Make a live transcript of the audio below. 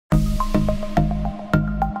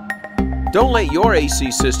Don't let your AC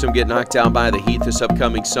system get knocked out by the heat this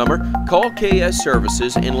upcoming summer. Call KS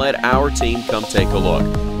Services and let our team come take a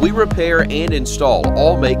look. We repair and install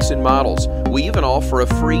all makes and models. We even offer a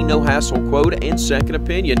free no-hassle quote and second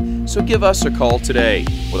opinion, so give us a call today.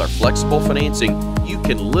 With our flexible financing, you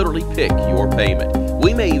can literally pick your payment.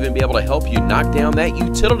 We may even be able to help you knock down that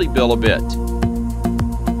utility bill a bit.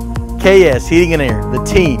 KS Heating and Air, the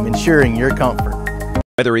team ensuring your comfort.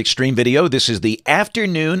 Weather Xtreme video. This is the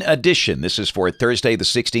afternoon edition. This is for Thursday, the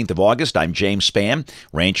 16th of August. I'm James Spann.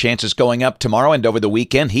 Rain chances going up tomorrow and over the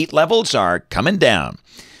weekend. Heat levels are coming down.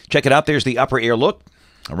 Check it out. There's the upper air look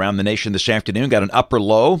around the nation this afternoon. Got an upper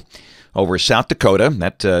low over South Dakota.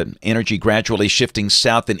 That energy gradually shifting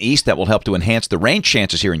south and east. That will help to enhance the rain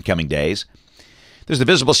chances here in coming days. There's the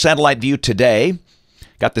visible satellite view today.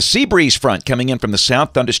 Got the sea breeze front coming in from the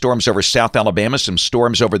south. Thunderstorms over South Alabama. Some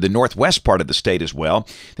storms over the northwest part of the state as well.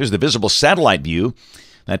 There's the visible satellite view.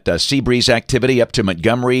 That sea breeze activity up to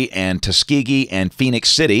Montgomery and Tuskegee and Phoenix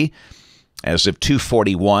City as of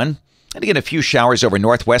 2:41. And again, a few showers over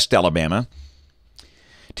northwest Alabama.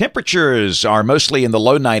 Temperatures are mostly in the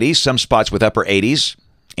low 90s, some spots with upper 80s.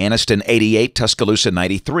 Anniston 88, Tuscaloosa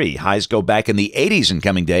 93. Highs go back in the 80s in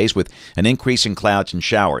coming days with an increase in clouds and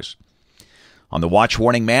showers. On the watch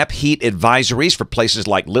warning map, heat advisories for places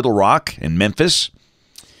like Little Rock and Memphis.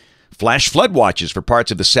 Flash flood watches for parts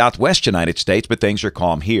of the southwest United States, but things are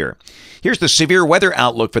calm here. Here's the severe weather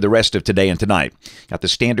outlook for the rest of today and tonight. Got the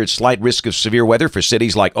standard slight risk of severe weather for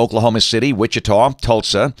cities like Oklahoma City, Wichita,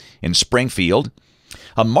 Tulsa, and Springfield.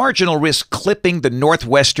 A marginal risk clipping the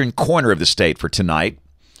northwestern corner of the state for tonight.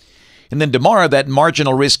 And then tomorrow, that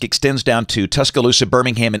marginal risk extends down to Tuscaloosa,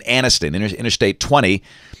 Birmingham, and Anniston, Interstate 20,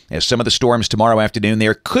 as some of the storms tomorrow afternoon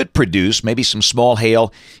there could produce maybe some small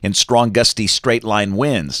hail and strong gusty straight-line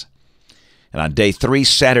winds. And on day 3,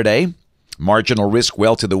 Saturday, marginal risk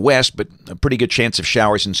well to the west, but a pretty good chance of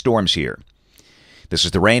showers and storms here. This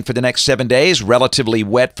is the rain for the next 7 days, relatively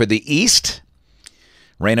wet for the east.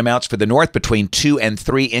 Rain amounts for the north between 2 and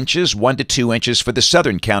 3 inches, 1 to 2 inches for the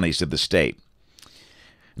southern counties of the state.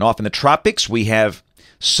 And off in the tropics, we have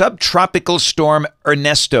subtropical storm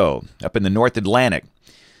Ernesto up in the North Atlantic.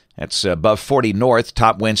 That's above 40 north,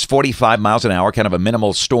 top winds 45 miles an hour, kind of a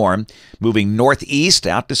minimal storm. Moving northeast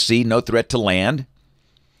out to sea, no threat to land.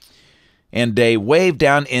 And a wave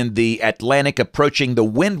down in the Atlantic approaching the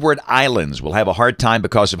Windward Islands. We'll have a hard time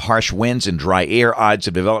because of harsh winds and dry air. Odds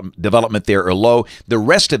of development there are low. The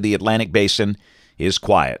rest of the Atlantic basin is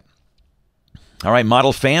quiet. All right,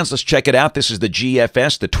 model fans, let's check it out. This is the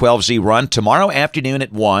GFS, the 12Z run, tomorrow afternoon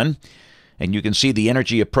at 1. And you can see the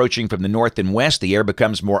energy approaching from the north and west. The air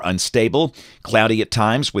becomes more unstable, cloudy at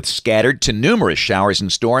times with scattered to numerous showers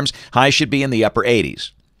and storms. Highs should be in the upper 80s.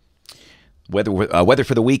 Weather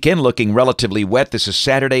for the weekend looking relatively wet. This is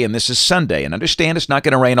Saturday and this is Sunday. And understand it's not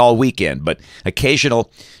going to rain all weekend, but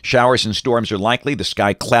occasional showers and storms are likely. The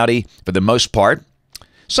sky cloudy for the most part.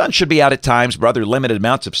 Sun should be out at times, but rather limited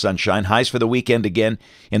amounts of sunshine. Highs for the weekend again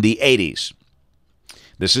in the 80s.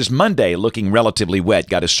 This is Monday, looking relatively wet.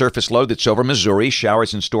 Got a surface low that's over Missouri.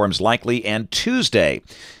 Showers and storms likely. And Tuesday,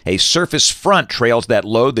 a surface front trails that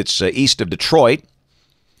low that's east of Detroit.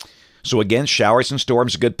 So again, showers and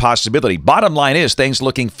storms, a good possibility. Bottom line is things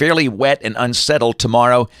looking fairly wet and unsettled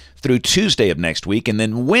tomorrow through Tuesday of next week. And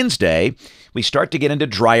then Wednesday, we start to get into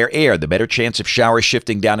drier air. The better chance of showers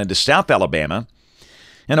shifting down into South Alabama.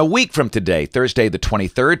 And a week from today, Thursday the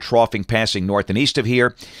 23rd, troughing passing north and east of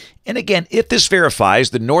here. And again, if this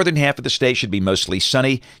verifies, the northern half of the state should be mostly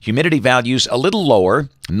sunny. Humidity values a little lower,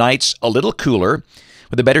 nights a little cooler,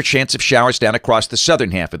 with a better chance of showers down across the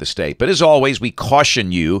southern half of the state. But as always, we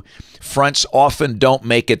caution you, fronts often don't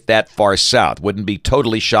make it that far south. Wouldn't be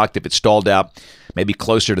totally shocked if it stalled out maybe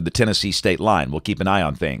closer to the Tennessee state line. We'll keep an eye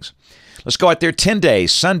on things. Let's go out there 10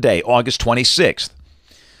 days, Sunday, August 26th.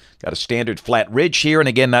 Got a standard flat ridge here, and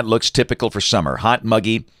again, that looks typical for summer. Hot,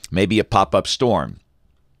 muggy, maybe a pop-up storm.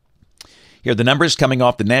 Here are the numbers coming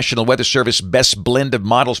off the National Weather Service Best Blend of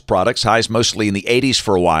Models products. Highs mostly in the 80s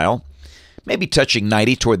for a while, maybe touching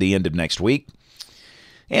 90 toward the end of next week.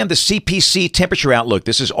 And the CPC temperature outlook.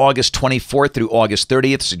 This is August 24th through August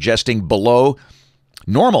 30th, suggesting below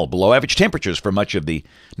normal, below average temperatures for much of the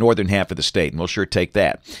northern half of the state, and we'll sure take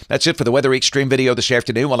that. That's it for the Weather Xtreme video this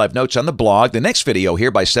afternoon. We'll have notes on the blog. The next video here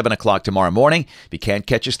by 7 o'clock tomorrow morning. If you can't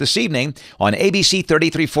catch us this evening, on ABC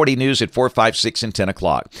 3340 News at 4, 5, 6, and 10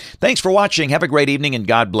 o'clock. Thanks for watching. Have a great evening, and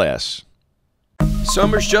God bless.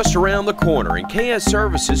 Summer's just around the corner, and KS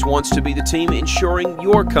Services wants to be the team ensuring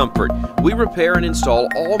your comfort. We repair and install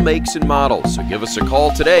all makes and models, so give us a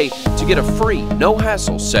call today to get a free,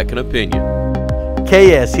 no-hassle second opinion.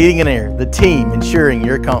 KS Heating and Air, the team ensuring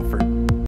your comfort.